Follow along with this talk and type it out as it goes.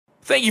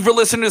Thank you for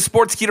listening to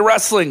Sportskeeda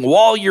Wrestling.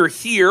 While you're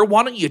here,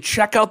 why don't you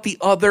check out the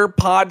other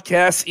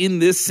podcasts in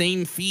this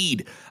same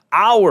feed?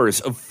 Hours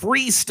of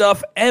free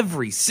stuff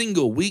every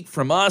single week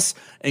from us,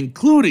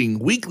 including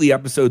weekly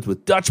episodes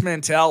with Dutch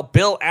Mantel,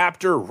 Bill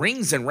Apter,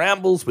 Rings and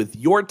Rambles with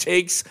your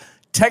takes,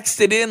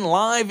 texted in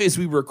live as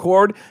we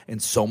record,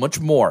 and so much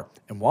more.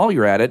 And while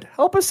you're at it,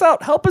 help us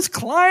out. Help us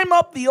climb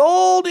up the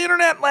old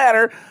internet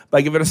ladder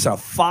by giving us a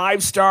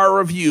 5-star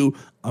review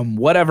on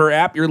whatever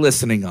app you're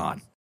listening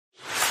on.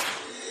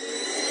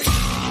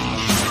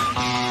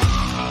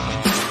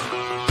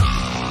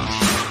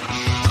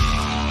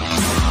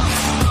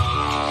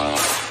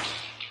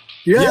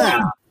 Yeah.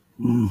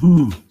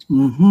 Mm-hmm.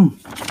 Mm-hmm.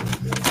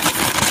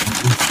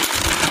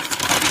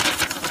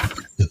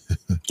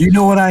 Do you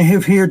know what I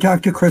have here,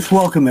 Dr. Chris?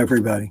 Welcome,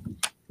 everybody.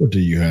 What do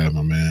you have,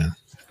 my man?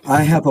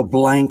 I have a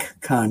blank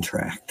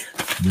contract.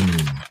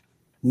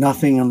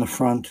 Nothing on the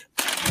front,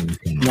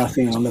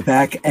 nothing on the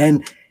back.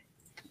 And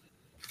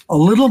a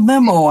little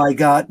memo I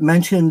got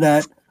mentioned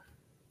that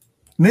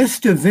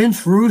Mr.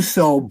 Vince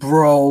Russo,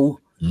 bro,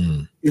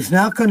 is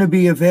not going to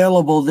be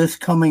available this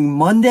coming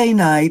Monday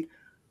night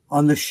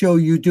on the show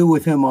you do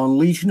with him on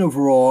Legion of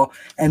Raw.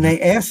 And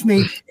they asked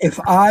me if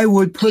I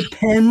would put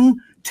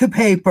pen to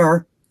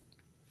paper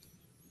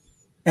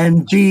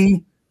and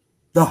be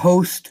the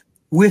host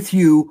with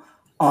you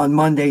on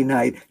Monday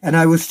night. And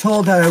I was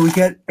told that I would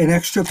get an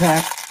extra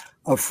pack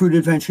of Fruit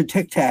Adventure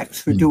Tic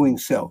Tacs for doing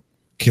so.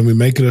 Can we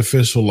make it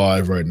official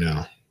live right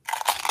now?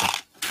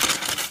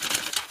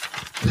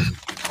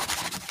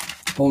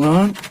 Hold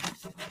on.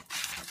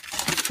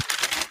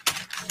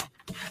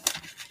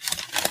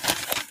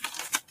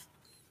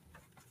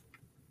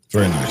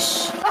 Very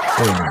nice.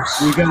 Very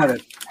nice. You got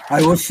it.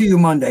 I will see you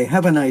Monday.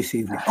 Have a nice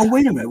evening. Oh,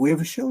 wait a minute. We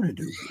have a show to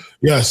do.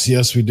 Yes,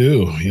 we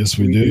do. Yes,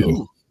 we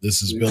do.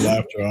 This is Bill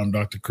Apter. I'm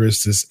Dr.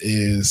 Chris. This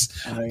is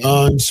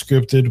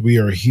UnSKripted. We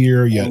are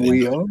here.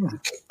 We are.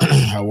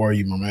 How are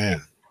you, my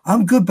man?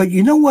 I'm good, but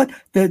you know what?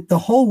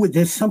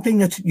 There's something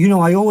that's,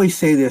 I always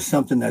say there's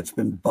something that's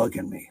been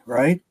bugging me,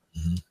 right?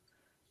 Mm-hmm.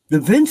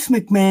 The Vince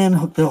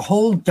McMahon, the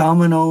whole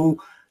domino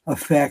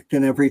effect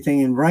and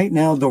everything. And right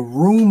now, the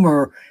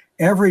rumor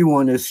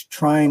everyone is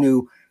trying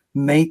to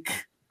make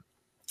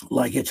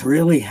like it's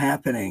really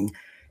happening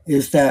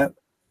is that,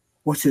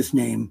 what's his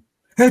name?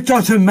 It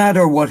doesn't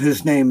matter what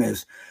his name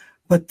is.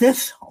 But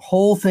this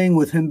whole thing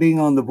with him being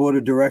on the board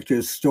of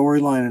directors,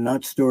 storyline and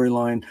not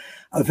storyline,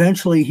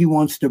 eventually he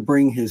wants to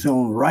bring his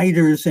own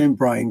writers in,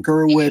 Brian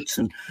Gerwitz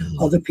and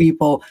other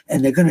people,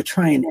 and they're going to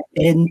try and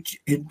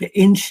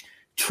inch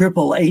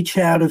Triple H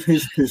out of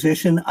his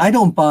position. I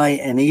don't buy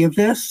any of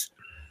this,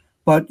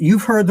 but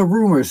you've heard the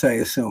rumors, I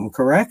assume,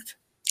 correct?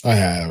 I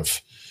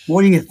have.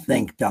 What do you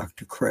think,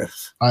 Dr.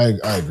 Chris? I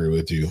agree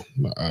with you.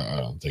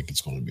 I don't think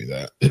it's going to be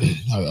that.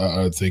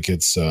 I think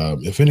it's,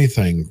 if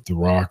anything, The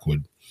Rock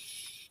would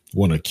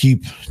want to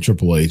keep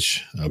Triple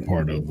H a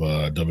part of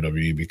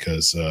WWE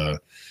because,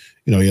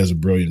 he has a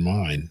brilliant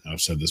mind.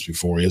 I've said this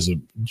before.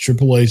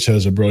 Triple H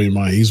has a brilliant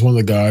mind. He's one of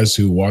the guys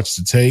who watched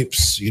the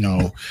tapes,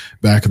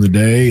 back in the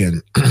day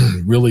and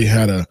really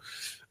had a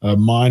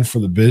mind for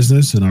the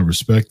business, and I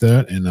respect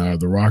that, and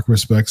The Rock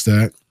respects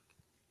that.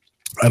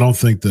 I don't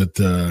think that,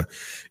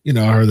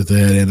 I heard that they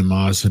had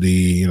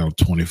animosity,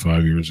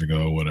 25 years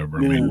ago, whatever.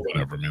 I mean,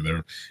 whatever,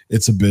 man.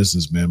 It's a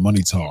business, man.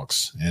 Money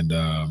talks. And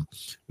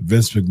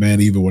Vince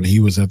McMahon, even when he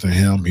was at the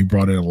helm, he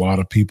brought in a lot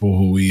of people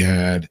who he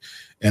had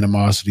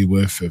animosity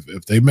with.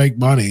 If they make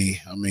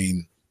money, I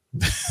mean,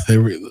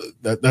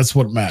 that's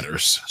what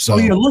matters. So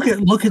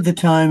look at the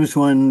times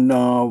when,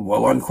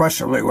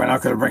 unquestionably, we're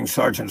not going to bring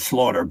Sergeant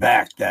Slaughter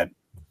back. That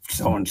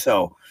so and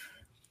so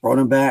brought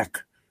him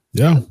back.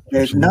 Yeah,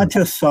 there's not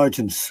just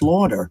Sergeant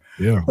Slaughter,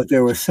 but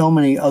there were so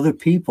many other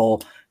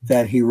people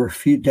that he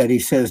refused. That he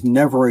says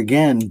never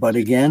again, but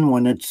again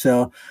when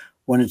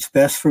it's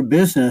best for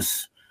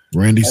business.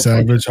 Randy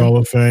Savage, Hall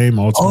of Fame.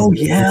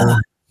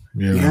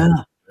 Yeah.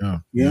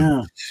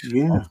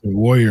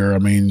 Warrior. I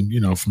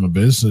mean, from a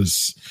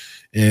business,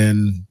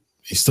 and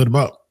he stood him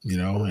up.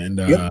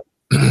 And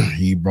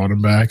he brought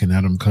him back and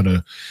had him cut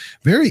a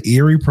very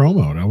eerie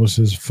promo. That was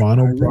his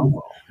final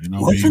promo.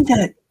 Wasn't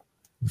that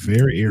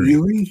very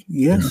eerie?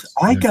 Yes.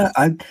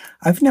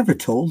 I've never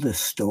told this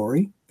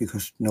story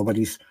because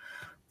nobody's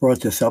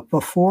brought this up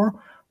before,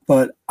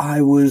 but I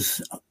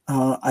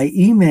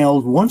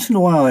emailed once in a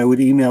while. I would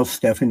email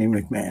Stephanie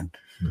McMahon.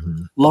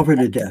 Mm-hmm. Love her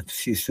to death.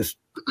 She's just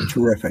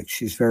terrific.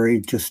 She's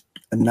just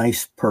a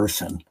nice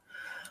person.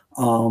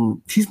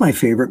 She's my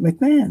favorite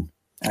McMahon,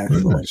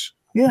 actually. Nice.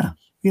 Yeah.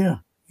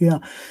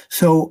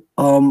 So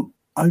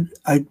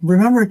I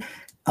remember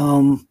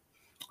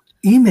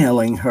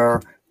emailing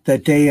her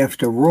that day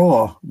after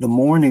Raw, the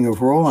morning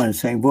of Raw, and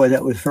saying, boy,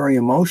 that was very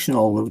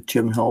emotional with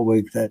Jim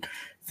Hellwig, that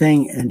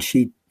thing. And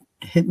she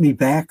hit me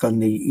back on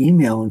the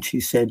email and she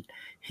said,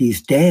 he's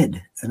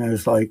dead. And I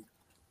was like,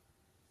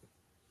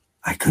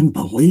 I couldn't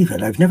believe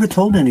it. I've never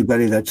told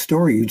anybody that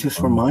story. You just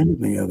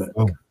reminded me of it.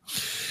 Oh.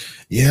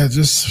 Yeah,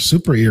 just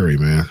super eerie,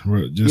 man.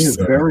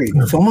 Very.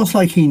 It's almost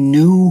like he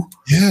knew.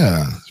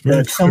 Yeah,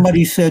 that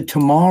somebody said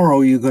tomorrow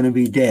you're going to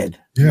be dead.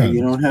 Yeah,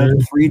 you don't have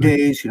 3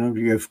 days.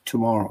 You have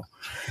tomorrow.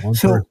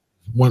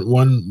 One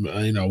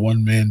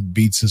man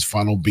beats his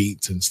final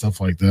beats and stuff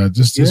like that.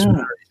 Just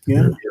very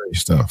eerie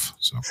stuff.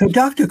 So,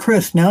 Dr.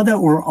 Chris, now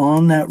that we're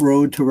on that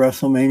road to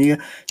WrestleMania,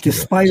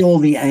 despite all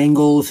the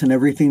angles and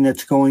everything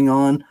that's going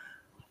on,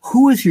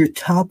 who is your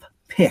top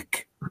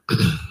pick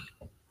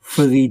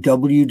for the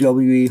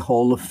WWE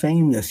Hall of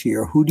Fame this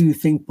year? Who do you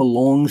think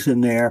belongs in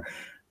there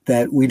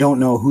that we don't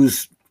know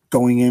who's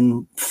going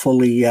in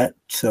fully yet?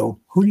 So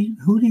who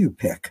do you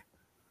pick?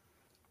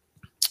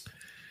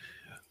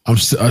 I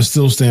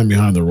still stand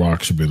behind The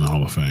Rock should be in the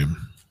Hall of Fame.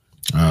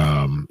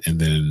 And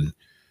then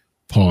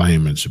Paul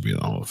Heyman should be in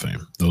the Hall of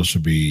Fame. Those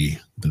should be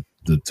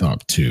the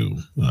top two,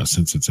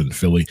 since it's in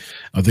Philly.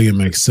 I think it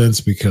makes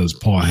sense because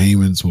Paul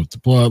Heyman's with the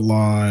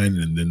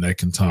bloodline, and then that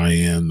can tie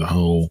in the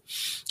whole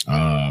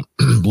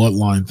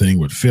bloodline thing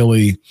with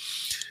Philly.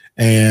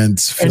 And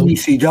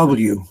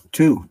ECW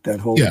too, that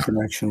whole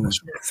connection with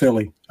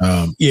Philly.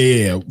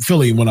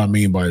 Philly, what I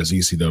mean by is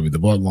ECW. The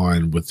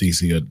bloodline with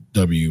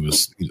ECW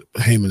is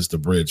Heyman's the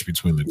bridge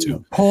between the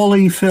two.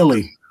 Paulie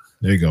Philly.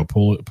 There you go,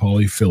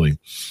 Paulie Philly.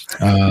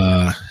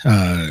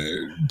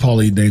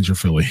 Paulie Danger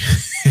Philly.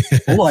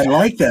 Oh, I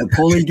like that.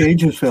 Paulie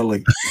Danger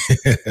Philly.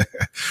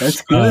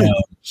 That's good.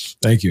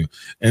 Thank you.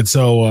 And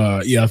so,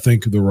 I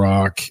think The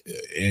Rock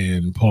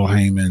and Paul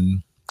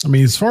Heyman. I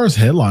mean, as far as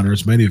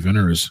headliners, main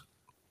eventers,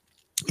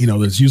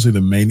 there's usually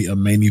a main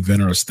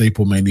eventer, a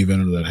staple main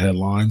eventer that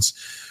headlines.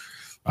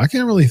 I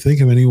can't really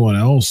think of anyone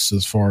else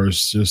as far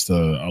as just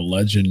a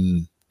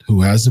legend who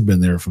hasn't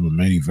been there from a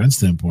main event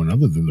standpoint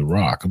other than The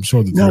Rock. I'm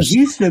sure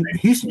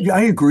that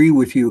I agree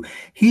with you.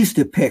 He's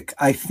the pick.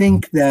 I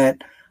think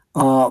that,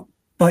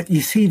 but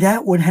you see,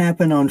 that would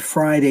happen on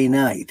Friday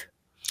night.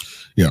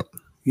 Yeah.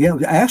 Yeah.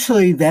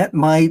 Actually, that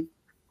might,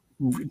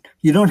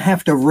 you don't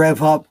have to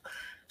rev up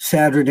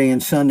Saturday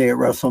and Sunday at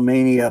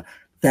WrestleMania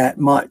that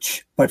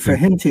much, but for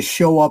him to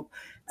show up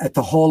at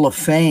the Hall of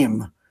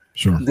Fame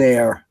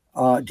there,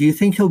 do you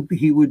think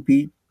he would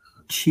be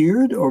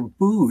cheered or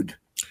booed?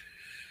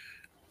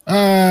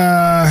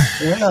 I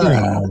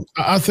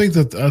think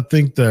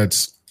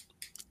that's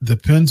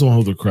depends on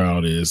who the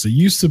crowd is. It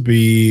used to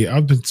be,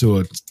 I've been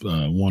to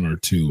one or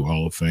two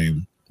Hall of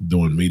Fame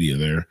doing media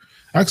there.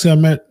 Actually, I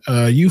met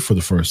you for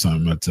the first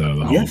time at the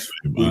Hall of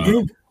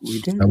Fame.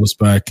 We did. That was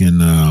back in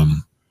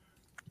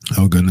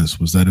oh goodness,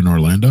 was that in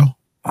Orlando?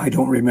 I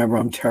don't remember.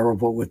 I'm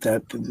terrible with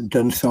that.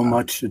 Done so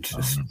much. It's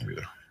just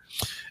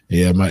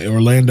my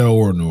Orlando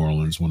or New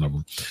Orleans, one of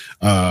them.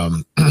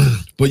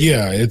 But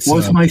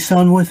was my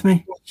son with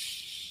me?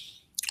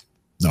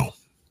 No.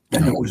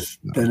 Then it was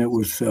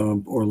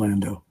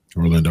Orlando.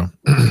 Orlando.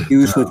 He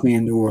was with me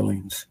in New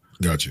Orleans.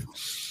 Got you.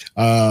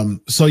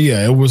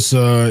 It was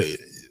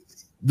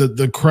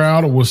the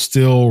crowd was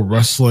still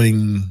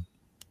wrestling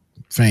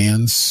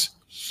fans.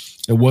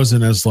 It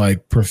wasn't as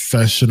like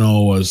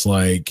professional as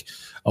like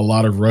a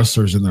lot of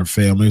wrestlers and their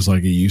families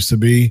like it used to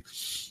be.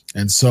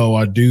 And so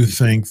I do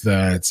think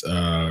that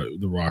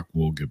The Rock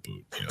will get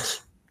booed.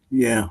 Yes.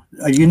 Yeah.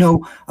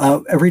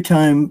 Every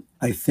time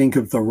I think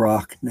of The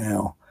Rock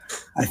now,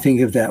 I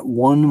think of that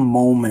one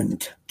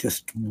moment,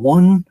 just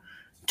one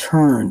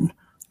turn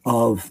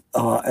of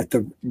at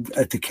the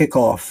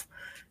kickoff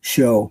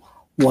show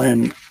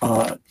when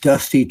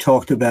Dusty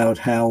talked about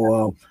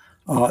how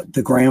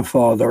the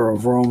grandfather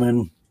of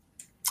Roman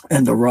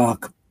and The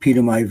Rock,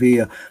 Peter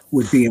Maivia,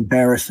 would be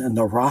embarrassed, and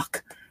The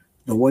Rock,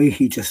 the way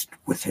he just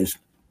with his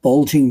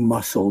bulging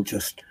muscle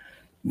just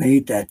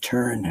made that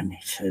turn, and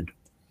he said,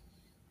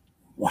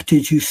 "What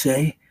did you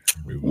say?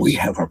 We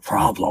have a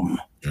problem."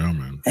 Yeah,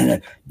 man.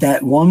 And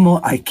that one more,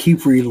 I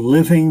keep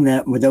reliving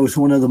that. That was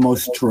one of the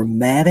most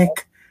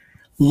dramatic.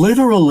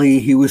 Literally,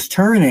 he was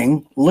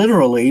turning,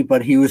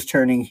 but he was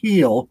turning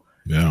heel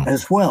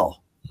as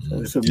well. So it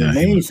was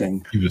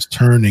amazing. He was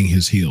turning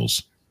his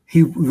heels.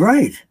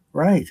 Right.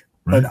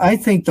 But I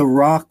think The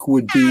Rock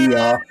would be.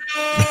 But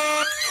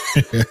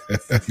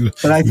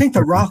I think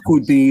The Rock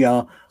would be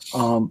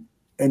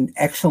an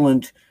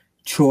excellent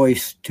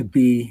choice to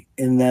be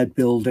in that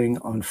building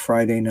on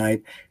Friday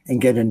night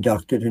and get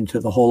inducted into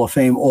the Hall of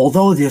Fame.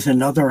 Although there's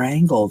another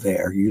angle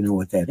there. You know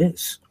what that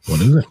is. What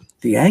is it?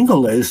 The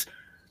angle is,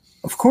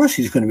 of course,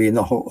 he's going to be in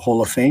the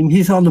Hall of Fame.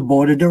 He's on the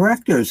board of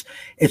directors.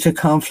 It's a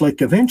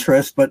conflict of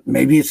interest, but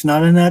maybe it's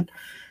not in that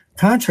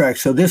contract.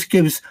 So this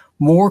gives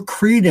more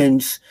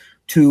credence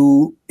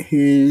to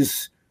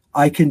his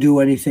I can do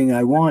anything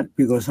I want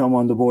because I'm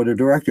on the board of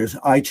directors.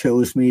 I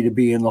chose me to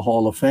be in the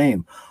Hall of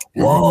Fame.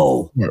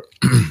 Whoa.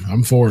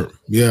 I'm for it.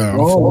 Yeah.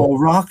 Whoa,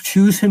 Rock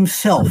choose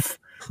himself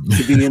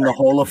to be in the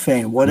Hall of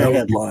Fame. What a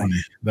headline.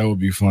 That would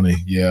be funny.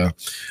 Yeah.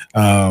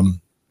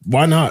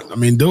 Why not? I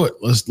mean, do it.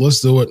 Let's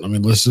do it. I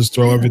mean, let's just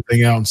throw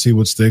everything out and see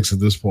what sticks at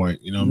this point.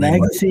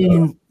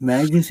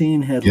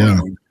 Magazine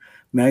headline.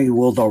 Yeah.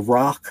 Will The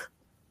Rock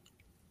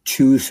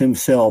choose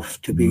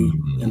himself to be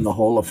in the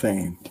Hall of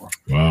Fame.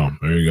 Wow,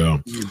 there you go.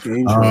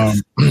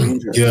 Dangerous.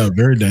 Dangerous. Yeah,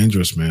 very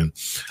dangerous, man.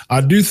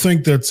 I do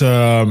think that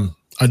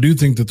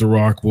The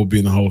Rock will be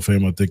in the Hall of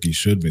Fame. I think he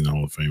should be in the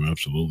Hall of Fame,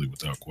 absolutely,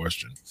 without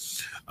question.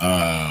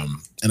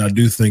 And I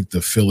do think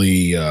the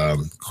Philly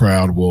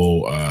crowd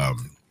will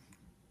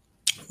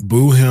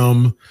boo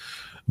him,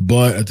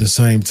 but at the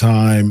same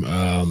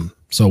time,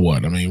 so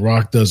what? I mean,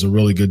 Rock does a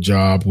really good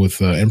job with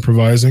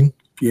improvising.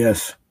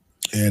 Yes.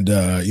 And,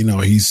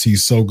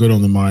 he's so good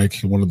on the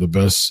mic, one of the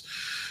best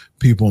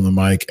people on the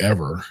mic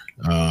ever.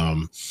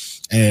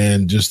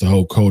 And just the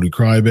whole Cody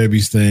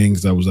Crybabies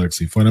things, that was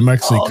actually fun. I'm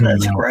actually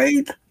that's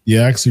great.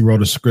 Yeah, I actually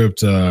wrote a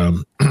script.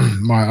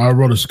 I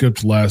wrote a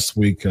script last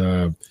week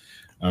that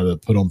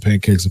put on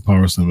Pancakes and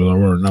Power Slam, but I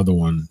wrote another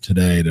one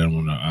today that I'm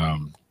going to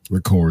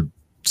record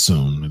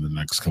soon in the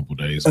next couple of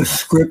days. A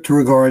script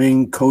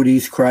regarding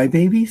Cody's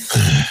Crybabies?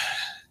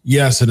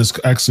 Yes, and it's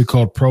actually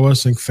called "Pro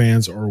Wrestling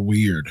Fans Are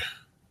Weird."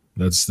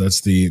 That's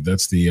the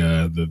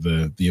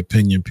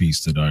opinion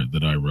piece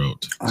that I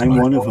wrote. I'm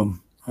one of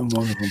them. I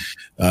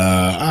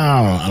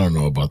don't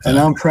know about that. And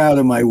I'm proud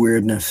of my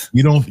weirdness.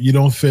 You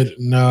don't fit.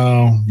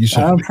 No, you should.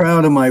 I'm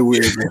proud of my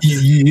weirdness.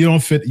 You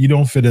don't fit. You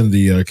don't fit in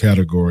the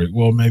category.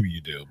 Well, maybe you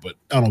do, but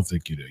I don't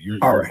think you do.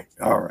 All right.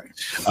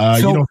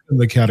 You don't fit in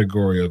the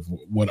category of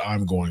what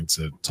I'm going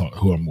to talk.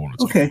 Who I'm going to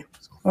talk. Okay.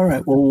 All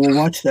right. Well, we'll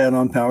watch that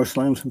on Power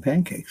Slams and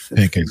Pancakes.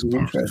 Pancakes and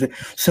Power Slams.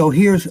 So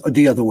here's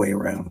the other way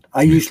around.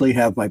 I usually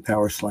have my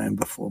Power Slam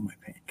before my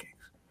pancakes.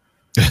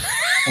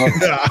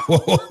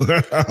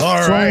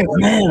 All right.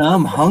 Man,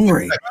 I'm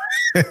hungry.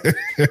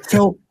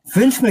 So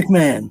Vince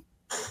McMahon,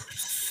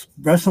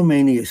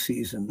 WrestleMania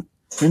season,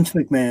 Vince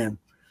McMahon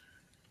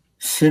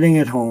sitting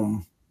at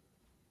home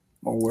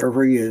or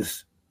wherever he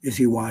is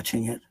he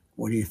watching it?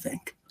 What do you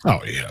think? Oh,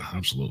 yeah,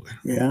 absolutely.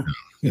 Yeah.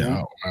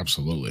 Yeah,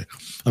 absolutely.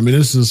 I mean,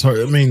 this is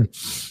hard. I mean,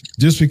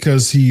 just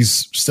because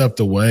he's stepped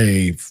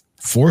away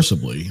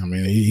forcibly, I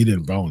mean, he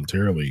didn't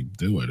voluntarily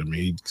do it. I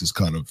mean, he was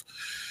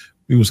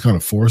kind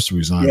of forced to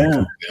resign because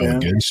of the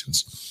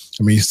allegations.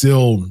 I mean, he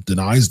still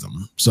denies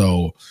them.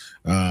 So,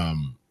 I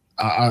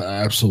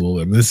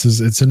absolutely. I mean,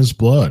 it's in his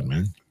blood,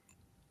 man.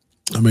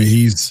 I mean,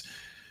 he's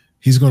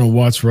going to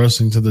watch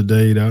wrestling to the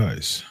day he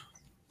dies.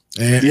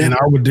 And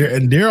I would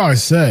dare I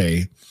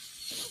say,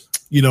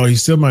 he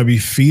still might be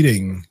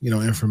feeding,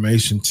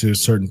 information to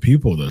certain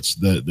people that's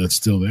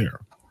still there.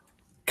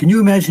 Can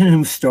you imagine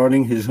him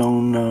starting his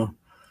own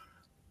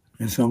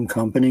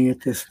company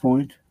at this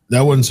point?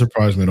 That wouldn't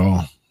surprise me at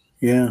all.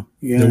 Yeah.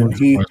 And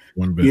he,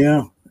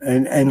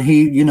 and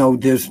he,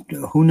 there's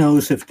who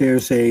knows if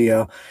there's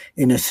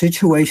in a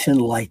situation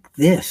like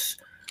this,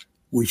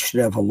 we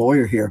should have a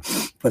lawyer here,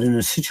 but in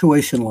a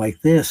situation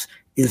like this,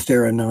 is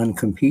there a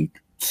non-compete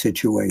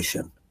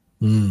situation?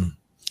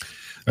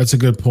 That's a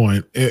good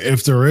point.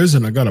 If there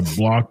isn't, I got a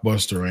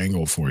blockbuster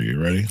angle for you.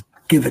 Ready?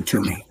 Give it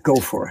to me. Go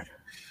for it.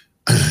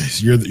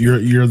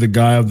 You're the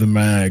guy of the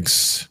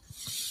mags.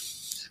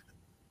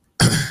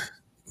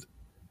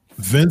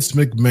 Vince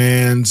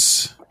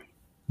McMahon's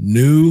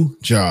new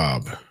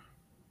job.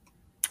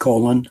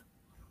 Colon.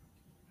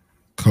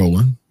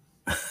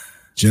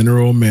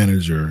 General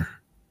manager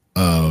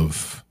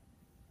of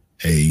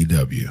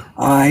AEW.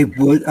 I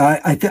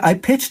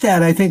pitched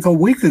that, I think, a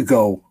week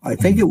ago. I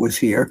think it was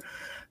here.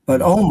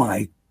 But oh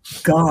my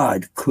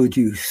God, could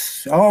you?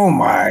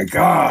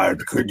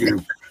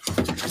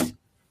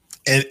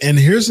 And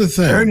here's the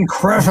thing.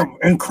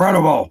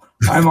 Incredible.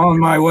 I'm on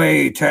my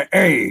way to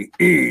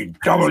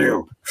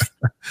AEW.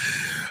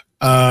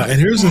 And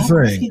here's the thing.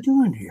 What is he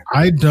doing here?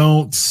 I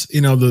don't,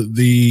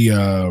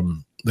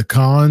 the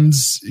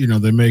cons,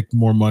 they make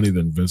more money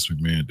than Vince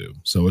McMahon do.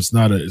 So it's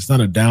not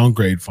a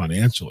downgrade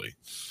financially.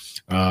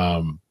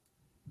 Company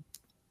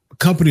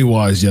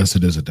wise, yes,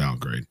 it is a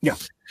downgrade. Yeah.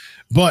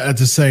 But at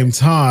the same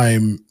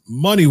time,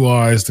 money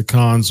wise, the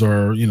cons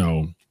are,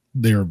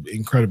 they're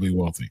incredibly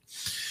wealthy.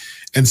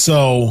 And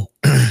so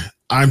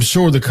I'm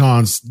sure the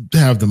cons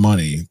have the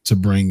money to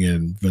bring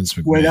in Vince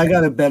McMahon. Wait, I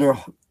got a better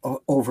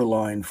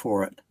overline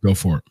for it. Go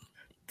for it.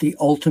 The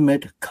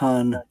ultimate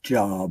con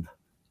job.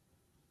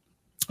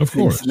 Of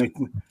course.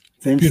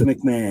 Vince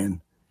McMahon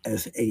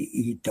as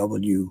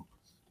AEW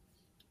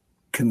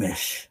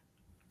commish.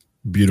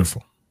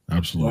 Beautiful.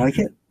 Absolutely. Like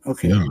it?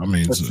 Okay. Yeah, I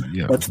mean,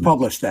 let's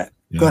publish that.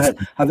 Yeah, go ahead.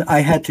 I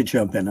had to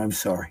jump in. I'm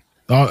sorry.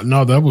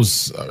 No, that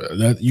was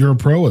that. You're a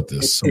pro at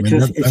this. It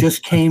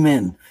just came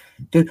in.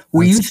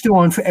 We used to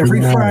on for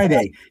every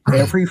Friday at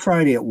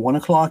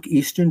 1:00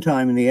 Eastern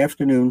time in the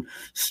afternoon.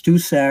 Stu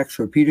Sachs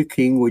or Peter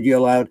King would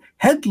yell out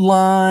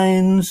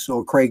headlines,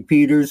 or Craig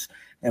Peters,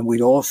 and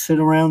we'd all sit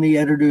around the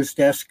editor's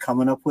desk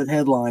coming up with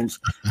headlines.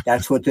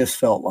 That's what this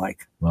felt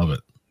like. Love it.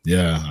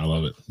 Yeah, I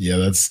love it. Yeah,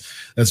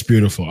 that's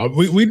beautiful.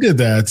 We did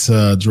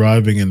that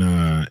driving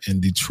in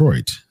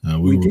Detroit.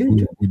 We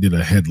did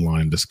a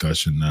headline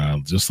discussion,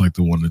 just like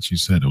the one that you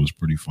said. It was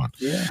pretty fun.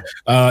 Yeah.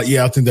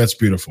 I think that's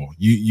beautiful.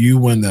 You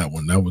win that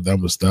one. That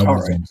was all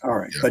right.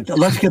 Yeah. But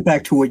let's get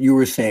back to what you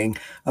were saying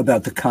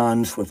about the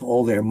cons with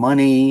all their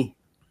money.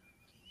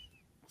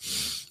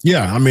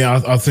 Yeah, I mean,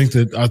 I think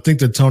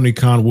that Tony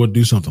Khan would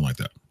do something like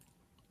that.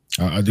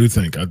 I do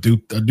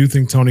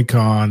think Tony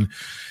Khan,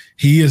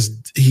 he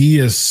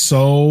is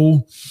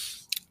so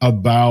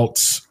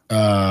about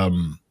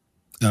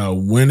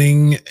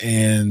winning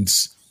and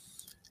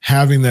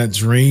having that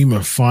dream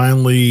of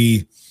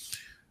finally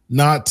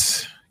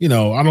not. I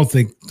don't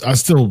think, I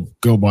still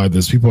go by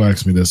this. People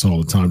ask me this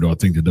all the time. Do I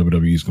think the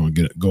WWE is going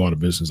to go out of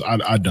business?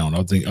 I don't.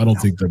 I don't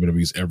think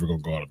WWE is ever going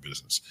to go out of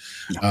business.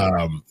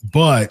 No.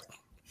 But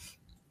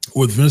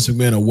with Vince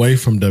McMahon away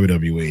from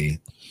WWE,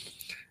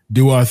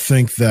 do I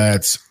think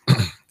that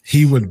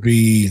he would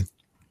be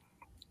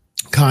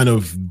kind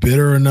of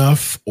bitter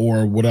enough,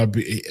 or would I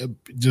be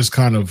just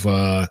kind of,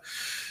 to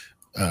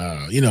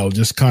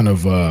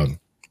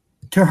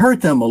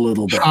hurt them a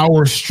little bit,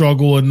 power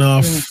struggle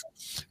enough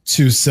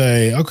to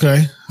say,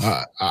 okay,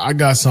 I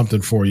got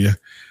something for you.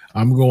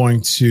 I'm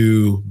going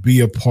to be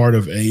a part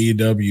of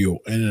AEW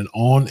in an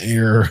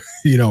on-air,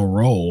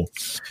 role.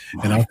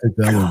 And I think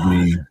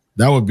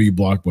that would be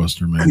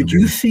blockbuster, man. Could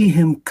you see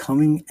him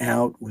coming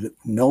out with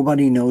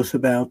nobody knows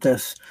about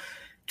this?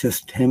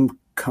 Just him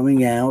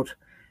coming out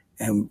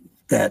and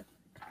that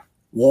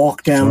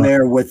walk down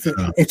there with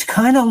it's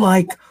kind of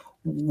like,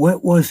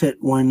 what was it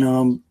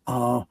when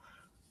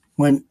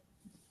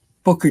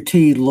Booker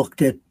T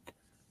looked at,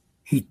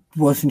 he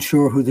wasn't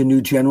sure who the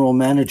new general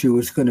manager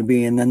was going to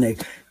be, and then they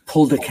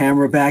pulled the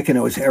camera back and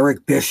it was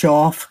Eric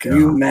Bischoff. Can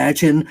you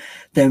imagine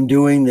them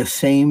doing the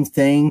same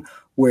thing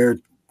where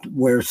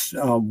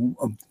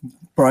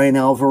Brian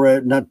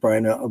Alvarez, not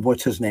Brian,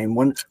 what's his name?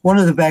 One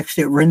of the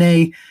backstage,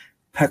 Renee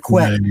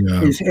Paquette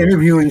is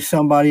interviewing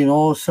somebody, and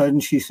all of a sudden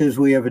she says,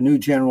 "We have a new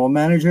general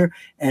manager,"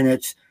 and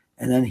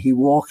then he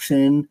walks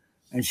in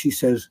and she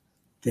says,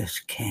 "This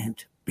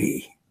can't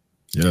be."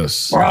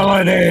 Yes. Well,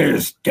 it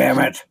is. Damn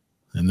it.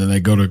 And then they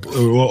go to,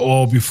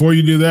 well, before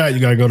you do that, you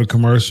got to go to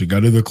commercial. You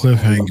got to do the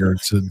cliffhanger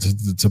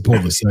to pull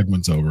the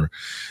segments over.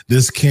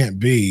 This can't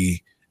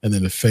be, and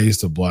then the fades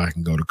to black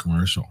and go to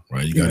commercial,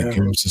 right? You got to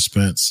give them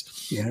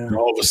suspense. Yeah. And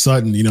all of a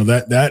sudden,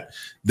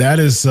 that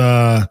is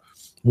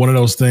one of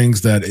those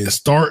things that it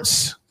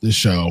starts the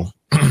show.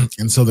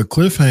 And so the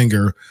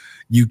cliffhanger,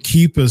 you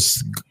keep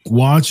us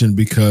watching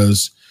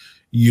because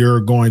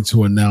you're going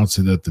to announce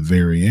it at the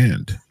very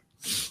end.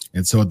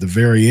 And so at the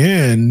very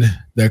end,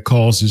 that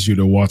causes you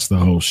to watch the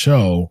whole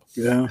show.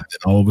 Yeah. And then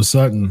all of a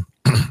sudden,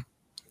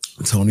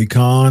 Tony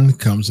Khan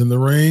comes in the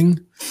ring.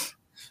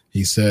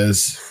 He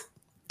says,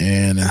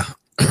 and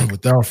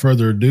without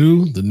further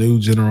ado, the new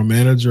general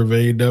manager of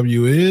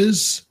AEW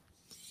is,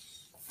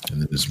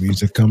 and then this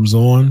music comes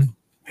on.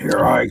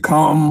 Here I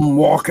come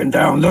walking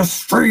down the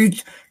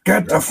street,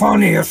 get the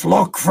funniest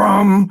look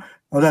from.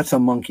 Oh, that's a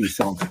monkey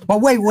song.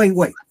 But wait.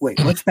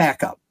 Let's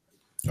back up.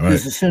 All right.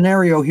 There's a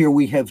scenario here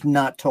we have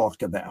not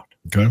talked about.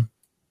 Okay.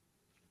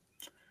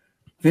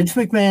 Vince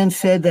McMahon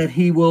said that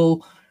he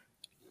will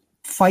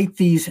fight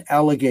these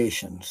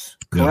allegations,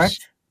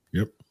 correct?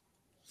 Yes.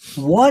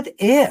 Yep. What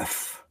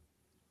if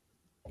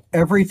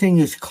everything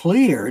is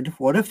cleared?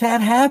 What if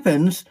that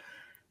happens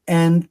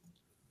and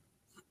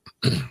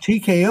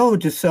TKO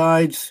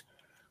decides,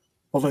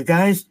 well, the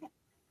guy's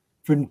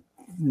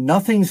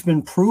nothing's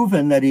been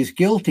proven that he's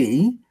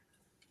guilty.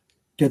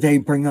 Do they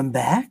bring him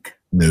back?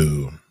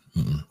 No.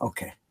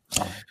 Okay.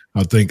 All right.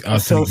 I think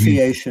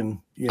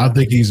association. I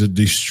think he's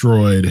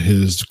destroyed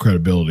his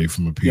credibility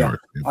from a PR. Yeah,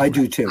 I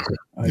do too.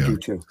 I do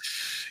too.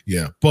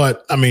 Yeah,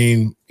 but I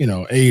mean,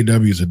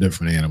 AEW is a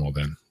different animal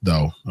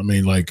though. I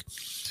mean, like,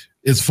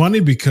 it's funny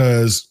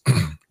because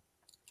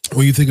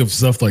when you think of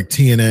stuff like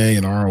TNA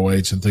and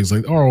ROH and things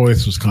like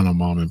ROH was kind of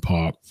mom and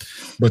pop,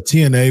 but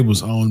TNA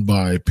was owned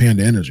by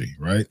Panda Energy,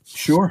 right?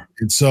 Sure.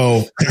 And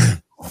so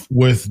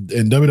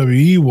and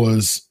WWE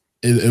was.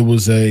 It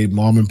was a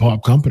mom and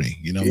pop company,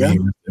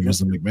 it was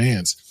the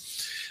McMahons.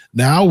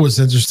 Now, what's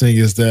interesting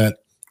is that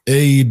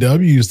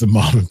AEW is the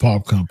mom and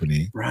pop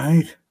company,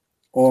 right?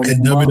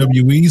 And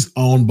WWE's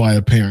owned by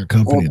a parent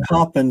company, or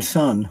Pop and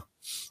Son.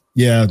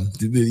 Yeah,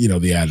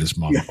 the Addis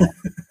mom and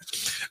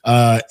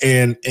pop.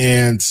 And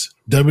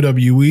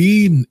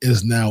WWE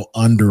is now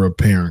under a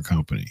parent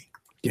company.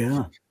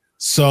 Yeah.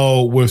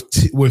 So with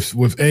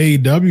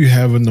AEW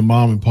having the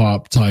mom and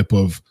pop type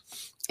of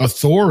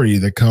authority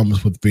that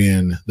comes with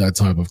being that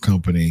type of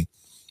company,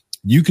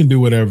 you can do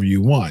whatever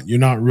you want. You're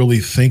not really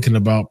thinking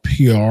about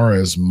PR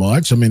as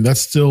much. I mean, that's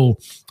still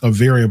a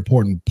very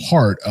important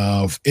part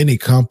of any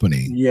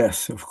company.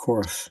 Yes, of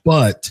course.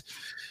 But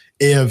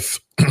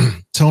if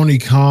Tony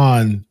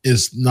Khan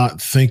is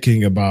not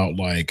thinking about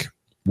like,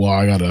 well,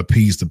 I got to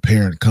appease the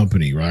parent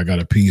company, right? I got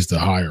to appease the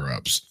higher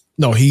ups.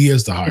 No, he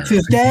is the higher ups.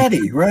 It's his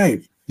daddy,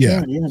 right?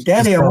 Yeah.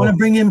 Daddy, I want to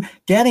bring him.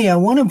 Daddy, I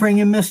want to bring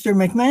him Mr.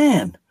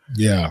 McMahon.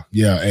 Yeah.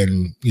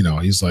 And,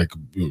 he's like,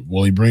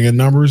 will he bring in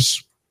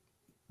numbers?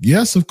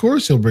 Yes, of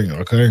course he'll bring it.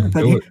 Okay.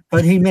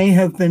 But he may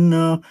have been,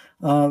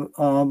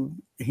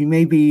 he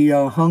may be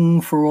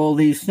hung for all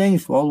these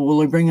things. Well, will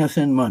he bring us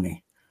in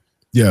money?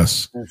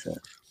 Yes. That's it.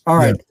 All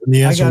right. Yeah,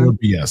 the answer would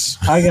be yes.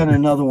 I got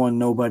another one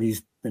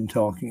nobody's been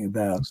talking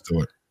about. Let's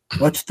do it.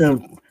 What's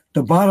the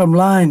The bottom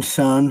line,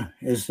 son,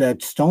 is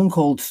that Stone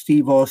Cold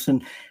Steve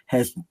Austin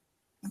has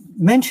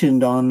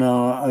mentioned on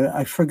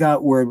I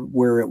forgot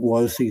where it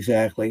was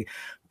exactly,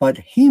 but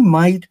he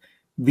might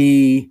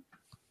be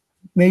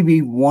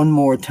maybe one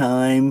more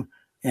time,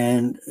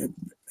 and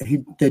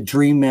the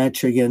dream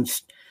match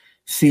against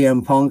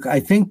CM Punk. I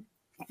think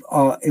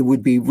it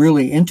would be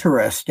really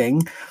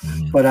interesting,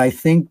 but I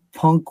think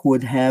Punk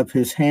would have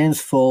his hands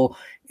full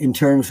in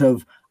terms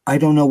of, I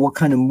don't know what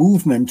kind of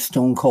movement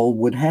Stone Cold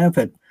would have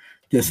at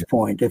this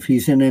point, if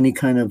he's in any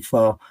kind of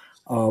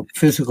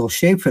physical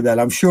shape for that.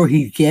 I'm sure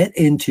he'd get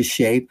into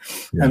shape,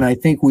 and I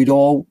think we'd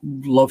all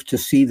love to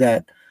see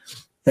that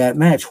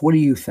match. What do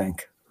you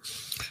think?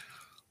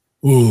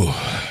 Ooh.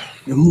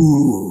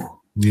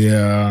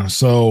 Yeah.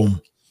 So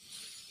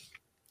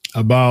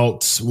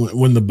about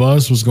when the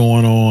buzz was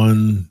going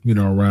on,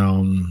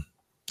 around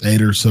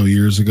 8 or so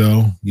years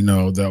ago,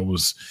 that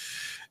was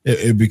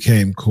it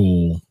became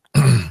cool.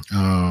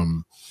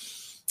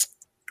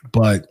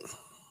 But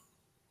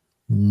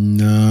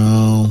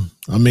no,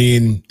 I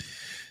mean,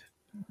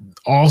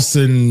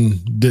 Austin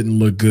didn't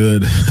look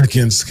good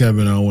against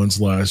Kevin Owens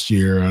last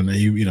year, and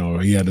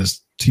he had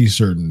his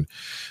t-shirt and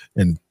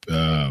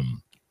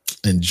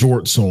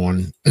jorts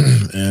on,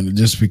 and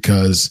just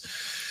because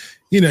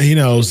he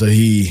knows that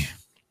he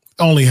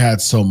only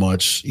had so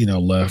much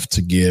left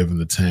to give in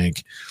the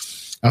tank.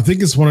 I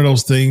think it's one of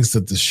those things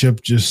that the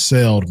ship just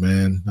sailed,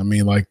 man. I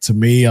mean, like, to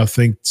me, I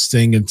think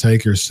Sting and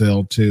Taker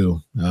sailed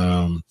too.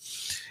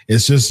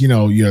 It's just,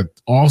 you have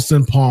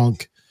Austin,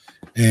 Punk,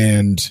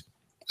 and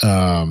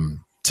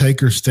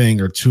Taker, Sting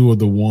are two of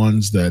the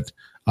ones that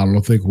I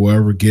don't think we'll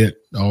ever get,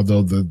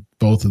 although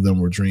both of them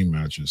were dream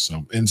matches.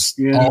 So, and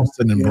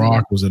Austin and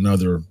Brock was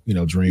another,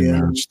 dream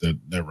match that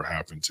never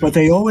happened too. But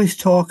they always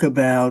talk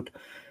about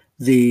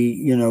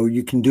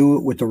you can do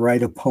it with the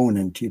right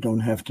opponent. You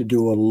don't have to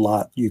do a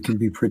lot. You can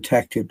be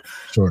protected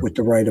with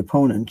the right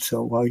opponent.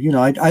 So,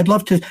 I'd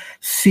love to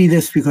see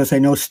this, because I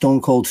know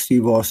Stone Cold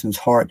Steve Austin's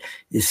heart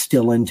is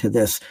still into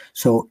this.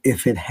 So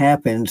if it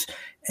happens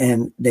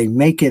and they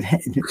make it,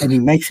 and he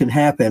makes it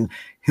happen,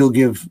 he'll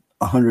give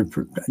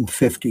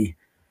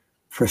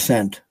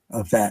 150%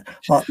 of that.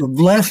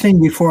 Last thing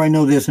before I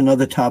know, there's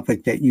another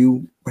topic that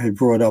you had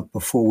brought up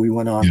before we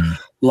went on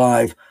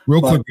live.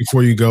 Quick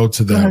before you go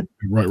to that,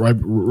 right,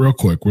 real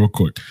quick.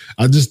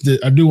 I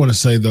do want to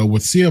say, though,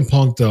 with CM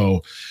Punk,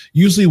 though,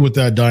 usually with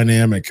that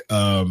dynamic,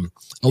 at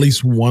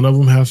least one of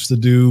them has to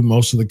do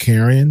most of the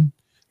carrying,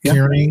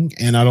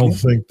 and I don't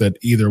think that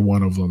either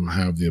one of them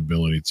have the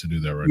ability to do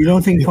that right now. You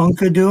don't think Punk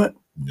could do it?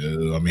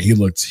 No, I mean, he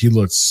looks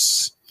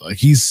like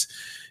he's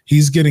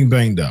getting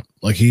banged up.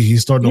 Like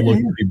he's starting to look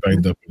pretty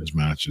banged up in his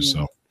matches.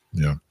 So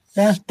yeah,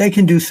 they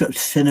can do some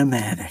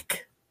cinematic.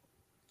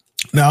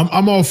 Now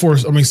I'm all for.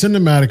 I mean,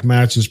 cinematic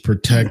matches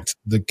protect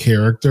the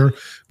character,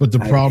 but the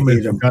problem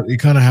is you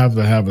kind of have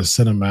to have a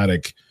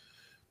cinematic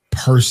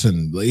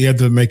person. You have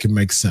to make it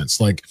make sense.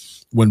 Like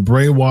when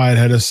Bray Wyatt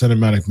had his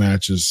cinematic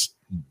matches,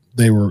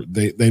 they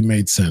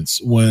made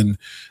sense. When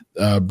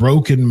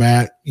Broken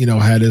Matt,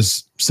 had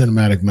his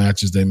cinematic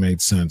matches, they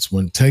made sense.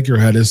 When Taker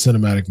had his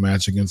cinematic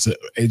match against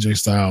AJ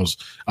Styles,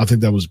 I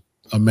think that was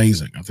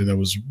amazing. I think that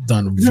was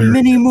done very well.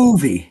 Mini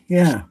movie.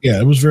 Yeah,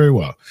 it was very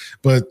well.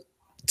 But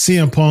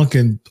CM Punk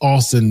and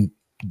Austin,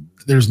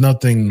 there's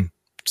nothing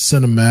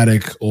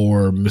cinematic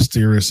or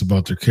mysterious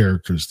about their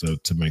characters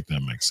to make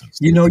that make sense.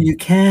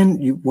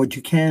 What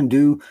you can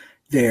do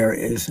there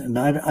is, and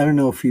I don't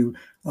know if you,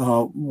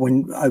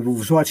 when I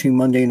was watching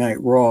Monday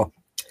Night Raw,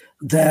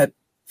 that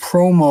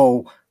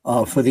promo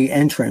for the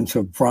entrance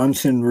of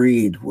Bronson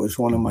Reed was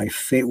one of my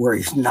favorite, where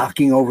he's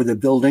knocking over the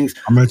buildings.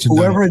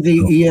 Whoever the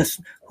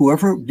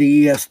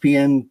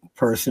ESPN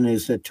person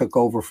is that took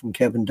over from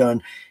Kevin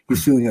Dunn,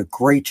 he's doing a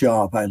great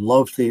job. I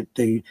love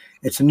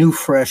it's a new,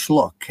 fresh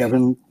look.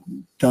 Kevin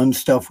Dunn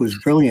stuff was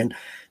brilliant.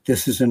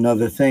 This is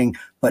another thing.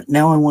 But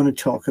now I want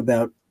to talk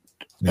about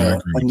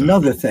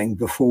another thing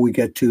before we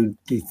get to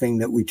the thing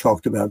that we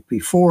talked about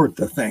before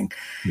the thing.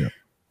 Yeah.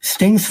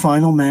 Sting's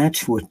final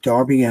match with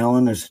Darby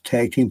Allin as a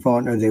tag team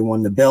partner. They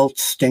won the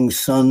belts. Sting's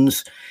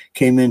sons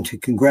came in to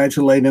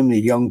congratulate him.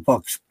 The Young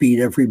Bucks beat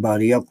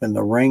everybody up in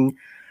the ring.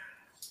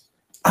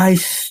 I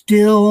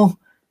still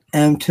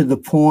am to the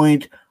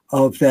point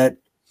of that,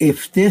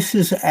 if this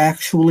is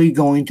actually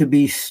going to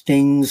be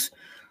Sting's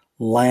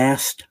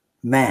last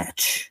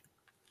match,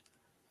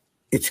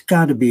 it's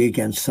got to be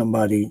against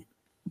somebody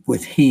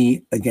with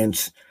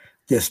against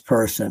this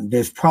person.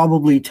 There's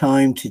probably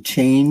time to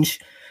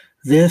change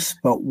this,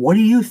 but what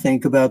do you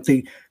think about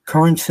the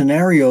current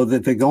scenario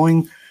that they're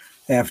going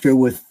after,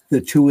 with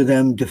the two of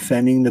them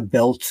defending the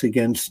belts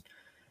against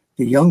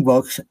the Young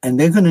Bucks, and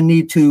they're going to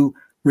need to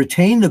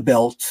retain the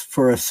belts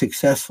for a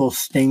successful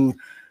Sting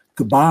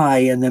goodbye,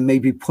 and then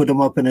maybe put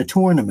them up in a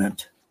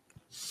tournament?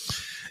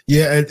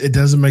 Yeah, it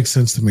doesn't make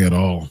sense to me at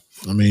all.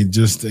 I mean,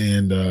 with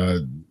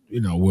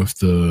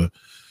the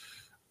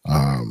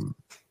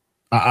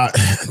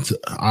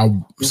I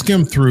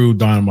skimmed through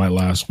Dynamite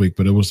last week,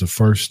 but it was the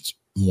first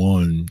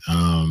one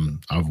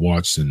I've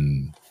watched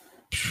in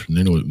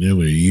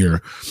nearly a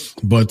year.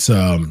 But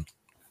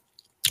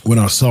when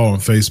I saw on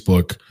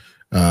Facebook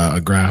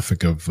a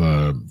graphic of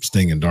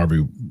Sting and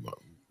Darby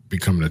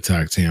becoming a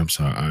tag team,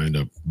 so I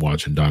ended up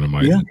watching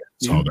Dynamite. Yeah, and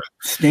saw that.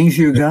 Sting's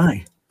your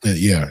guy.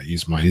 Yeah,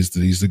 he's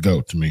the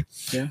GOAT to me.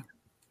 Yeah.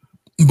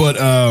 But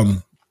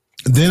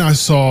then I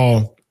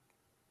saw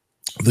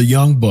the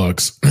Young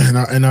Bucks,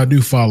 and I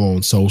do follow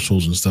on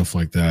socials and stuff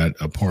like that.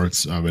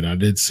 Parts of it, I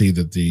did see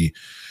that the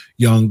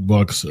Young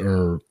Bucks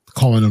are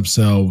calling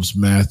themselves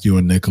Matthew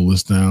and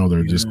Nicholas now.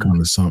 They're just kind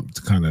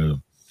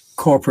of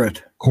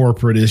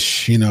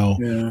corporate-ish, you know.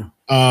 Yeah.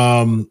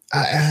 I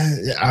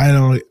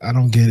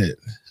don't get it.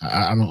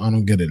 I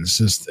don't get it. It's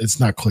just, it's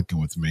not clicking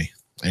with me.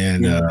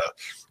 And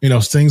you know,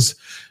 Sting's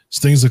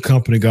a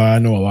company guy. I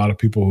know a lot of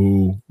people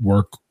who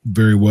work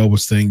very well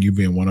with Sting, you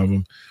being one of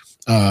them.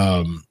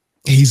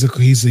 He's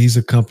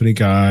a company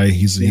guy.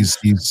 He's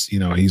you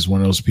know, he's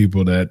one of those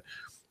people that,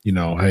 you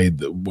know, hey,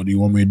 what do you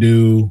want me to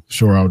do?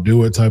 Sure, I'll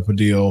do it type of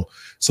deal.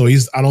 So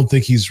I don't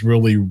think he's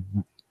really,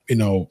 you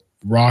know,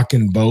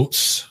 rocking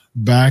boats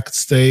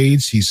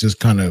backstage. He's just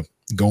kind of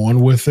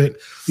going with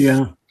it.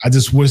 Yeah. I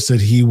just wish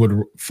that he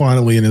would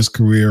finally in his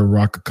career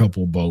rock a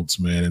couple boats,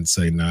 man, and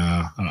say,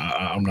 nah,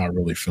 I'm not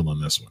really feeling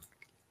this one.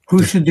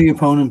 Who should the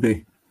opponent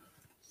be?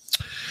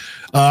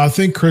 I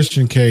think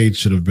Christian Cage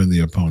should have been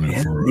the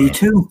opponent for me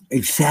too.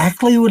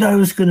 Exactly what I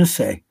was going to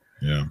say.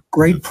 Yeah.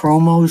 Great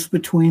promos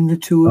between the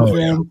two of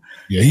them.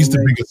 Yeah, he's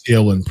the biggest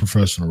heel in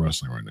professional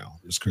wrestling right now.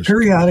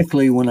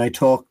 Periodically, when I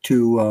talk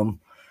to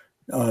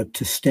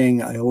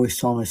Sting, I always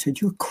tell him, I said,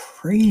 you're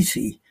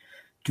crazy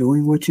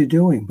doing what you're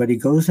doing, but he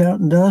goes out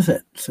and does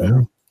it. So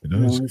yeah, he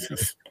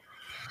does.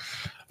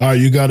 All right,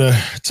 you got a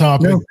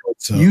topic. No,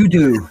 you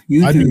do.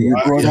 You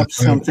brought up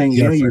something.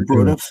 You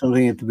brought up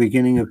something at the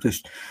beginning of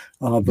this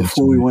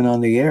before we went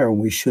on the air, and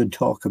we should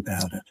talk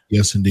about it.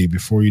 Yes, indeed.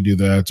 Before you do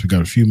that, we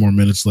got a few more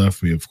minutes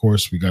left. We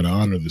got to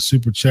honor the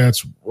super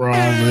chats.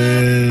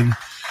 Robin,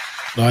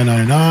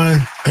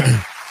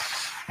 $9.99.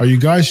 Are you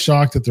guys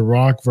shocked that The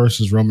Rock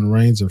versus Roman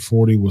Reigns at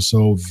 40 was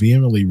so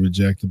vehemently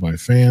rejected by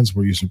fans?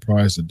 Were you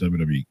surprised that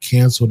WWE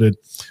canceled it?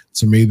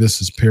 To me, this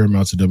is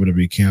paramount to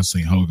WWE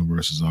canceling Hogan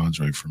versus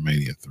Andre for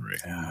Mania 3.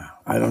 Yeah,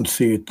 I don't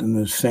see it in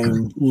the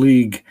same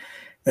league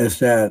as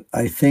that.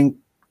 I think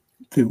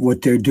that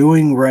what they're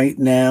doing right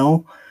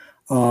now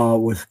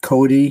with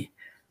Cody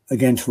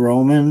against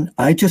Roman,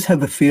 I just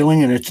have a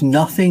feeling, and it's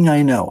nothing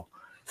I know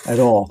at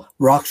all.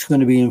 Rock's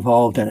going to be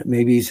involved in it.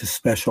 Maybe he's a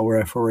special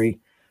referee.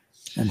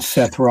 And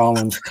Seth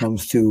Rollins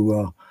comes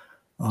to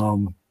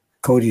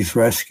Cody's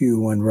rescue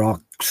when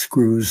Rock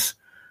screws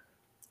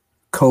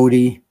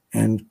Cody,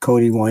 and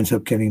Cody winds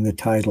up getting the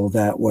title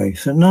that way.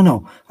 So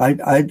no,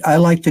 I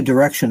like the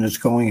direction it's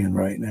going in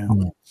right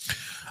now.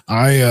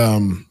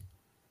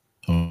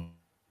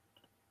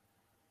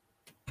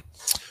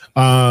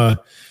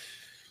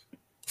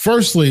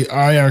 Firstly,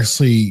 I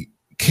actually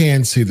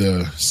can see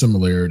the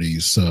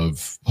similarities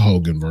of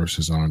Hogan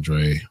versus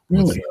Andre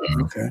with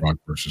Rock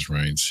versus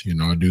Reigns. You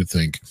know, I do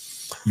think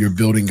you're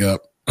building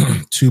up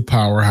two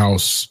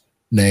powerhouse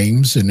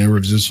names, an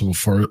irresistible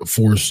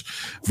force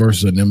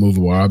versus an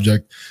immovable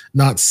object.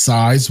 Not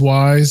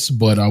size-wise,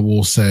 but I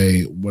will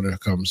say when it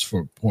comes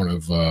for point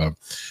of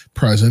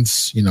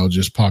presence, you know,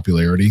 just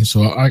popularity.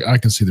 So I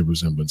can see the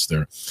resemblance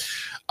there.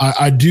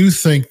 I do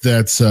think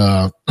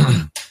that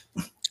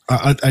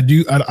I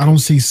don't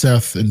see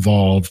Seth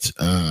involved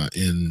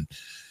in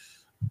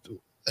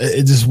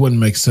it. Just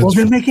wouldn't make sense. Well,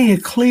 they're making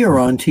it clear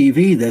on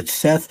TV that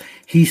Seth,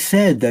 he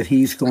said that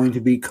he's going to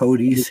be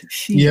Cody's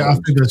shield. Yeah, I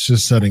think that's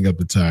just setting up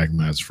the tag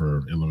match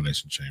for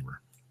Elimination Chamber.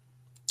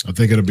 I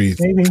think it'll be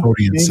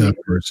Cody and Seth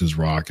versus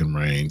Rock and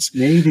Reigns.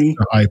 Maybe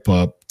to hype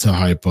up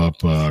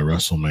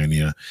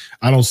WrestleMania.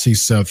 I don't see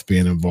Seth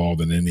being involved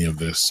in any of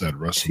this at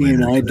WrestleMania.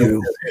 And I do.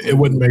 It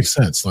wouldn't make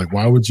sense. Like,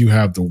 why would you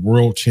have the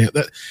world champ?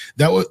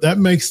 That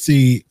makes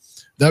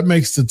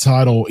the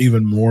title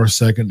even more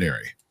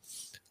secondary.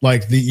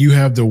 Like you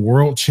have the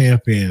world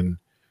champion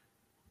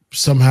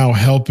somehow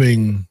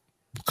helping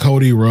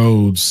Cody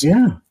Rhodes,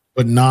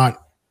 but not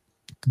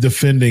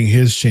defending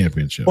his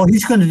championship. Well,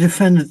 he's going to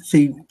defend it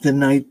the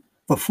night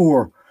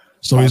before.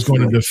 So he's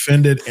going to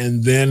defend it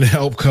and then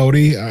help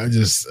Cody.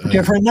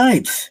 Different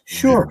nights,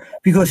 sure,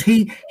 because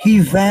he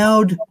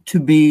vowed to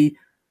be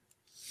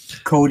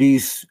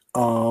Cody's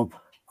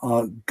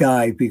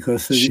guy,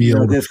 because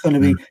there's going to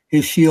be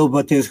his shield,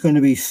 but there's going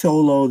to be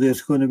Solo,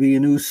 there's going to be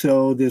an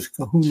Uso,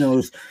 who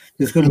knows,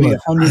 there's going to be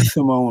 100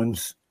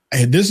 Samoans.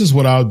 And this is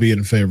what I would be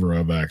in favor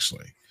of.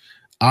 Actually,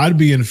 I'd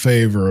be in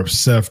favor of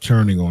Seth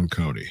turning on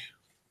Cody.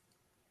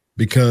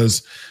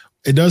 Because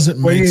it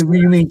doesn't make sense. What do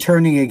you mean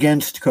turning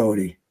against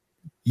Cody?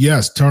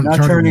 Yes, not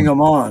turning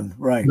him on,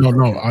 right?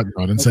 No, I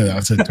didn't say that. I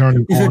said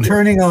turning. You said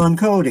turning on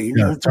Cody.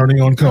 Yeah,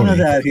 turning on Cody. None of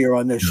that here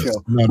on this show.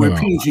 We're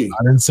PG.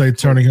 I didn't say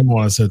turning him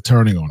on. I said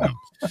turning on him.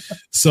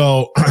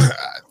 So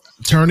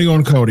turning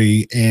on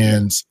Cody,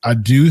 and I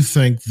do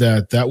think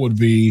that would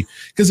be,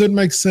 because it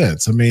makes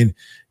sense. I mean,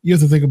 you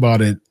have to think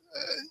about it.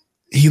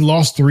 he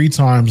lost 3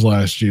 times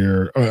last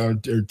year, or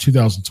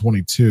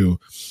 2022,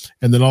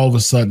 and then all of a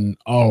sudden,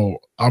 oh,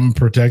 I'm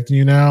protecting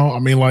you now. I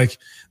mean, like,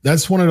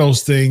 that's one of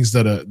those things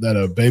that a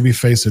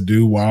babyface would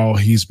do while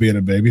he's being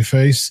a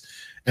babyface,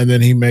 and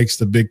then he makes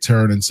the big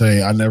turn and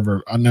say, I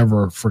never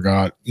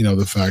forgot,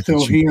 the fact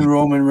that he and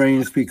Roman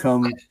Reigns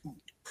become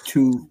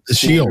two the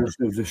Shield.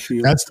 Of the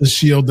Shield. That's the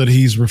Shield that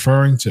he's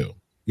referring to.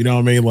 You know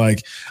what I mean?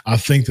 Like, I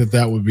think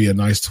that would be a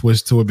nice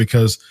twist to it,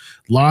 because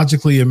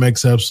logically it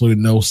makes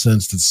absolutely no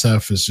sense that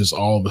Seth is just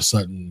all of a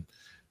sudden,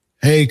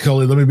 hey,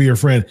 Cody, let me be your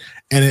friend.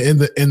 And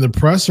in the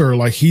presser,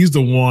 like, he's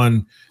the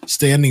one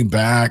standing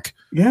back.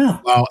 Yeah.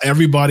 While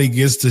everybody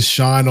gets to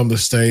shine on the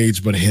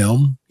stage but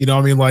him. You know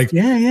what I mean? Like,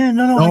 no,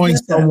 knowing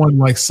someone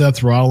like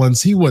Seth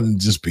Rollins, he wouldn't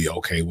just be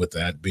okay with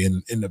that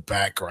being in the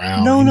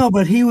background. No,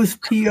 but he was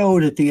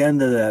PO'd at the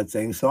end of that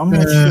thing, so I'm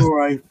not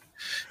sure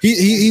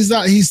he's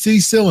not.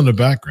 He's still in the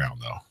background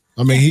though.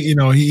 I mean,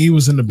 he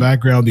was in the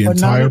background the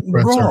entire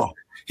presser.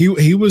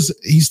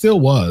 He still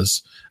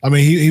was. I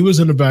mean, he was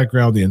in the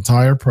background the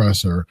entire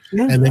presser,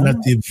 and then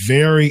at the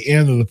very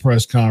end of the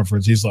press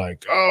conference, he's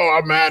like, "Oh,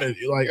 I'm mad at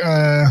you." Like,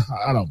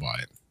 I don't buy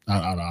it.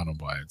 I don't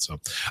buy it. So,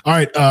 all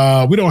right,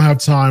 we don't have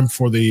time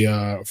for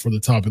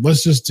the topic.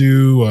 Let's just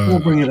do. We'll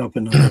bring it up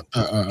in a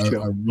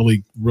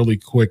really, really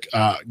quick.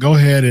 Go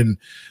ahead and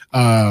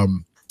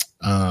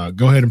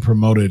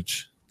promote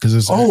it.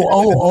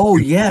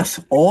 Yes,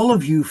 all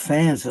of you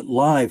fans at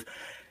Live,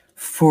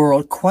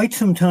 for quite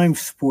some time,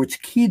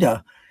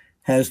 Sportskeeda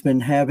has been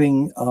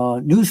having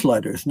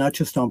newsletters, not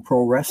just on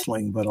pro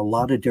wrestling, but a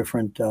lot of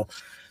different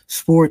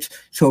sports.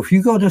 So if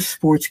you go to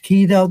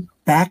Sportskeeda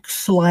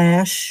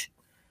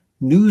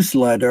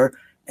 /newsletter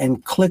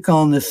and click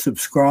on the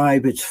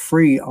subscribe, it's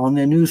free on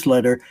the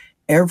newsletter.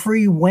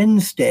 Every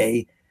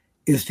Wednesday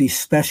is the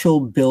special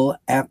Bill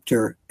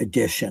Apter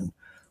edition,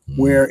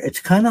 where it's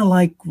kind of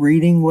like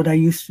reading what I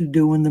used to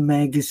do in the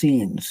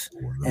magazines.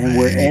 And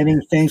we're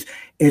adding things.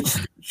 It's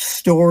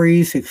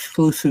stories,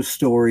 exclusive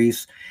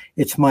stories.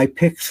 It's my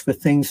picks for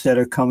things that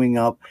are coming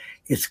up.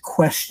 It's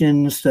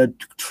questions, the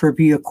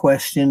trivia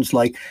questions,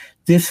 like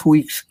this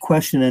week's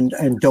question,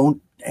 and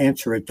don't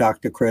answer it,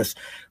 Dr. Chris.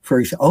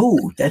 I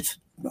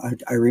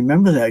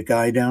remember that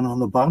guy down on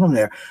the bottom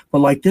there. But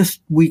like this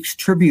week's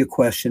trivia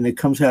question that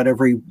comes out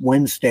every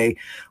Wednesday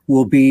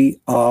will be,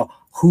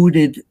 who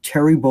did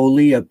Terry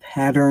Bollea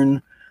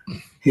pattern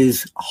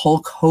his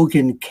Hulk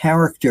Hogan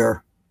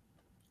character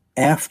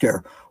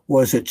after?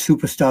 Was it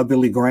Superstar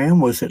Billy Graham?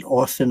 Was it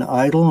Austin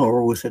Idol?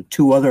 Or was it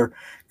 2 other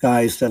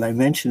guys that I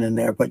mentioned in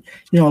there? But,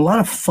 a lot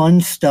of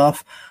fun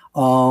stuff.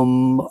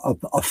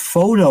 A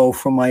photo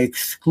from my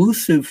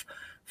exclusive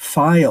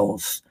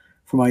files,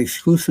 from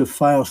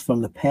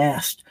the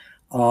past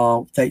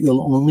that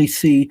you'll only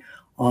see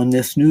on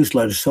this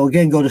newsletter. So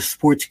again, go to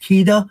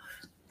Sportskeeda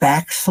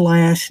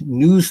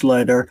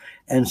 /newsletter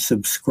and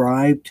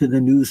subscribe to the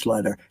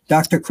newsletter.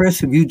 Dr. Chris,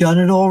 have you done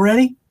it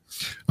already?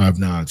 I've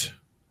not.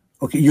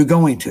 Okay, you're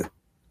going to.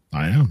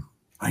 I am.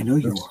 I know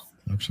you are.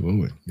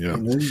 Absolutely. Yeah. I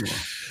know you are.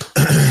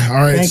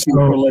 All right. Thank you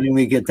for letting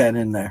me get that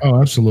in there.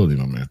 Oh, absolutely,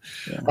 my man.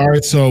 Yeah. All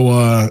right.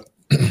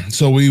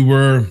 So we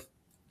were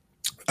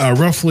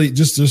roughly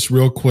just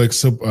real quick.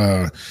 So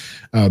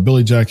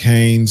Billy Jack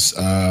Haynes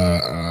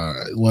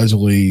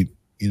allegedly,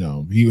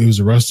 he was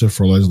arrested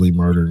for allegedly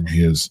murdering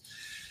his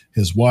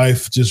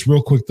wife. Just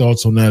real quick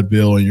thoughts on that,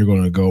 Bill, and you're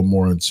going to go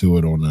more into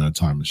it on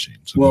Time Machine.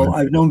 So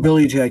I've known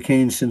Billy Jack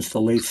Haynes since the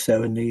late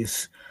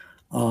 70s.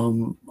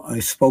 I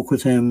spoke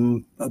with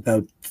him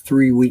about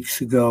 3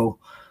 weeks ago,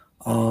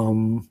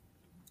 and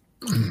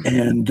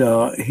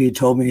he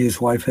told me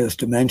his wife has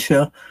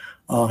dementia.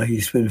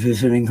 He's been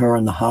visiting her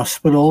in the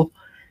hospital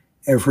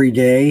every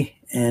day,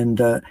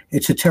 and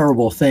it's a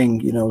terrible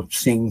thing,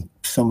 seeing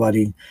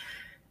somebody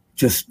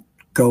just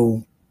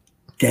go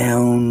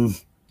down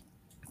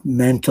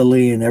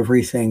mentally and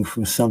everything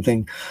from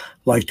something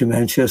like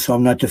dementia. So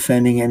I'm not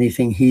defending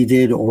anything he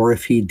did, or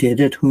if he did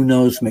it, who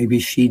knows? Maybe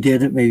she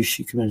did it. Maybe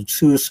she committed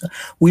suicide.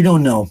 We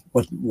don't know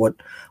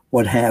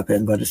what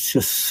happened, but it's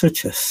just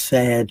such a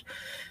sad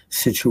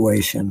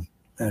situation.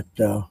 That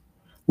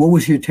what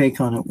was your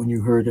take on it when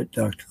you heard it,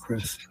 Dr.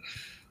 Chris?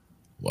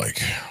 Like,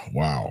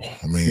 wow.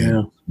 I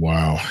mean,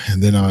 wow.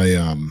 And then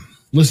I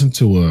listened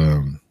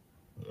to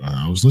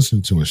I was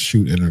listening to a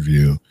shoot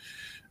interview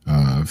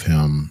of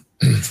him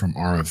from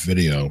RF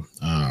Video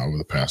over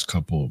the past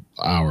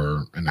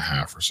hour and a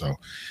half or so,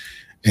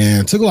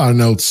 and took a lot of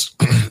notes.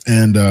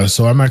 And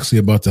so I'm actually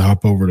about to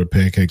hop over to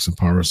Pancakes and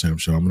Power Sam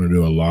show. I'm going to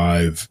do a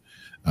live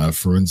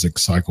forensic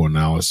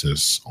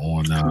psychoanalysis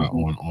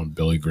on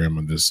Billy Graham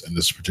in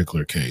this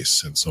particular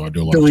case. And so I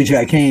do a lot Billy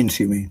Jack Haynes,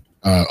 you mean?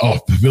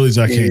 Billy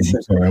Jack Haynes.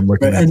 Sorry, I'm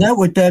looking at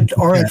that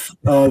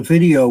RF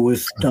video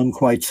was done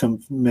quite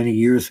many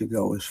years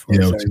ago, as far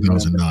as I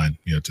 2009.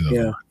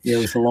 remember. Yeah, it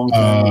was a long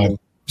time ago.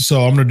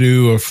 So I'm going to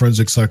do a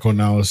forensic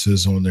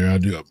psychoanalysis on there. I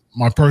do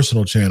my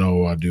personal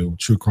channel. I do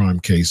true crime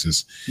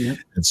cases. Yeah.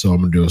 And so I'm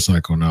going to do a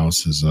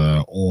psychoanalysis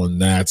on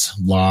that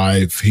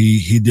live.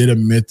 He did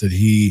admit that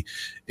he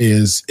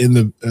is in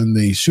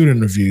the shoot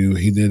interview.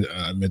 He did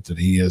admit that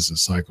he is a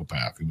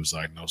psychopath. He was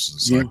diagnosed as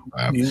a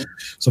psychopath. Yeah.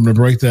 So I'm going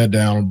to break that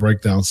down,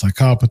 break down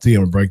psychopathy.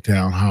 I'm going to break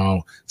down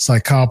how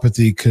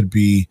psychopathy could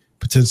be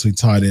potentially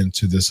tied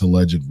into this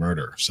alleged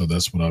murder. So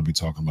that's what I'll be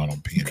talking about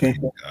on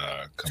PNP.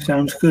 Okay.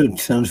 Sounds good.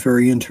 Sounds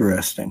very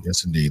interesting.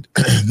 Yes, indeed.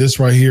 This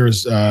right here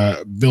is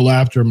Bill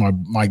Apter,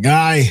 my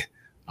guy.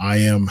 I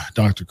am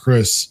Dr.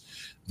 Chris.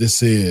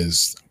 This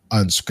is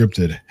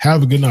Unscripted.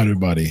 Have a good night,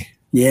 everybody.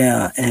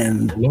 Yeah,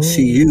 and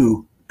see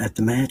you at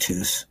the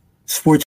matches. Sports